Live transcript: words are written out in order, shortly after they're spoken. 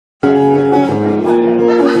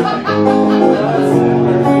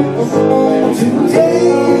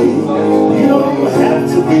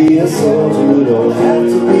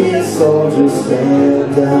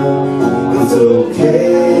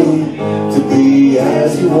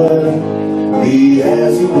you were, be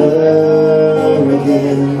as you were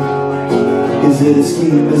again. Is it a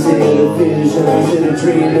scheme, is it a vision, is it a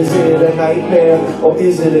dream, is it a nightmare, or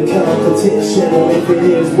is it a competition? And if it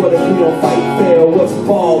is, what if we don't fight fair? What's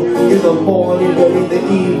fall in the morning, but in the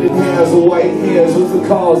evening has white hairs? What's the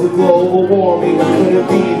cause of global warming? Could it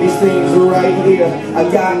be these things right here? I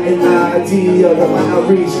got an idea that might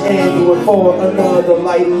reach anyone for another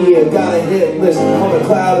light year. Got a hit list on a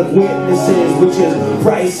cloud of witnesses, which is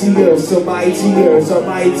pricier, so mightier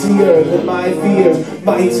than my fears.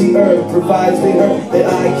 Mighty earth provides the hurt that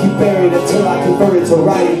I keep buried until I convert it to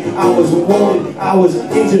writing. I was wounded, I was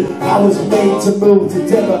injured, I was made to move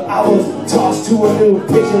together. I was tossed to a new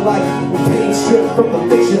picture like paint stripped from a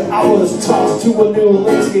picture. I was tossed to a new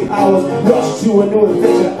landscape. I was rushed to a new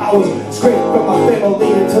adventure. I was scraped from my family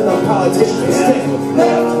into the politician's stick.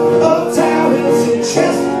 Left of talents and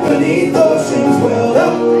chest beneath oceans, welled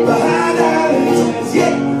up behind islands, has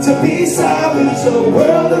yet to be salvaged. A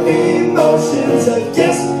world of emotions, I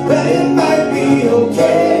guess that it might be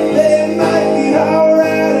okay, that it might be alright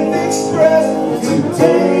and expressed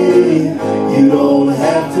today. You don't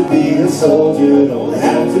have to be a soldier, don't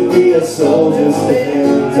have to be a soldier,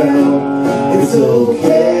 stand down. It's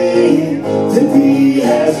okay to be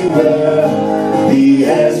as you were, be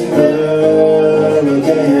as you were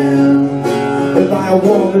again. Am I a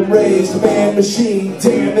woman raised, a man, machine,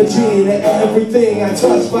 damaging everything I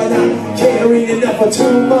touch by not caring enough for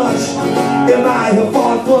too much? Am I a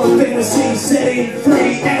far-flung fantasy, setting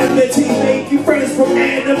free enmity, making friends from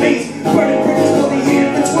enemies, burning bridges for the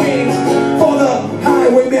in-betweens? For the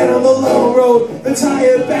highwayman on the long road, the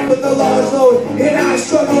tired back with the large load, and I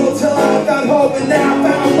struggled till I found hope, and now I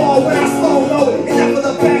found fall when I slow-mo it. Enough of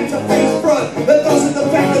the back to face front, let those in the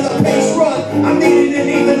back of the pace run. I'm needing and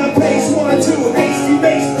even a pace 1 or 2, hasty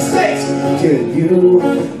makes mistakes. Can you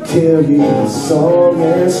carry a song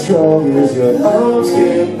as strong as your arms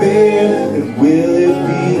can bear? And will it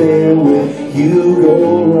be there when you go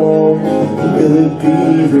wrong? Will it be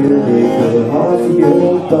really good hard for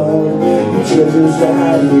your bond? Your treasure's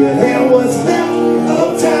right here, and what's left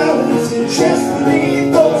of talents and chest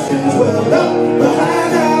beneath oceans, welled up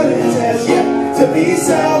behind islands, has yet to be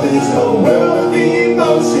salvaged. A world of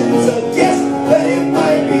emotions, I guess that it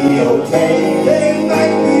might be okay, that it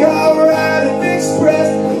might be alright and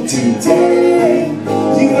expressed today.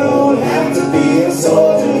 You don't have to be a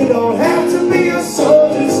soldier, you don't have to be a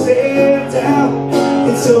soldier, stand down.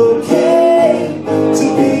 It's okay to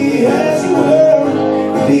be as you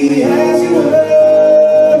were, be as you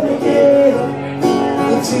were again.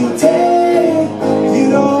 But today, you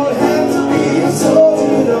don't have to be a soldier,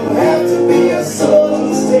 you don't have to be a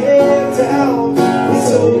soldier, stand down.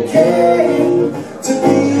 It's okay to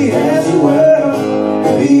be as you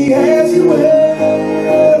were, be as you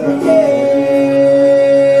were again.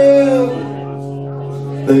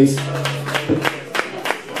 Thanks.